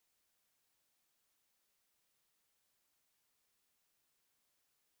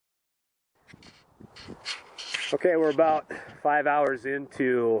Okay, we're about 5 hours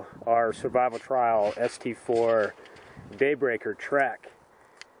into our survival trial ST4 Daybreaker trek,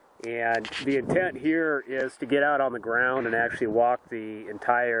 and the intent here is to get out on the ground and actually walk the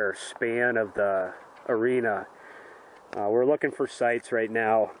entire span of the arena. We're looking for sites right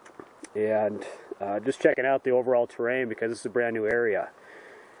now and just checking out the overall terrain because this is a brand new area.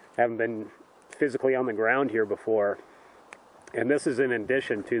 I haven't been physically on the ground here before, and this is in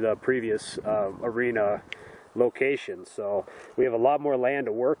addition to the previous arena location. So we have a lot more land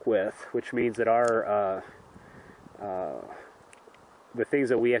to work with, which means that our the things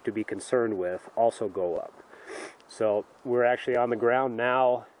that we have to be concerned with also go up. So we're actually on the ground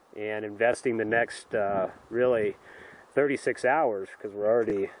now and investing the next really 36 hours, because we're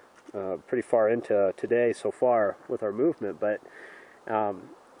already pretty far into today so far with our movement, but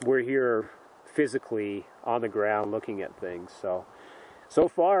we're here physically on the ground looking at things. So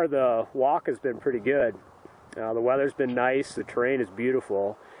far the walk has been pretty good. The weather's been nice, the terrain is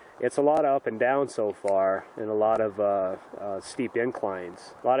beautiful. It's a lot of up and down so far, and a lot of steep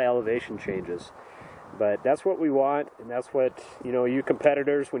inclines, a lot of elevation changes. But that's what we want, and that's what, you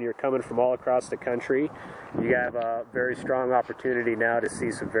competitors, when you're coming from all across the country, you have a very strong opportunity now to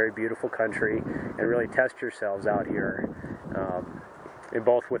see some very beautiful country and really test yourselves out here, in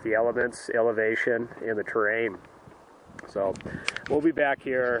both with the elements, elevation, and the terrain. So we'll be back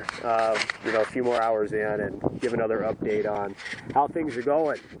here, a few more hours in and give another update on how things are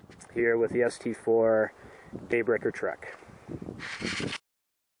going here with the ST4 Daybreaker trek.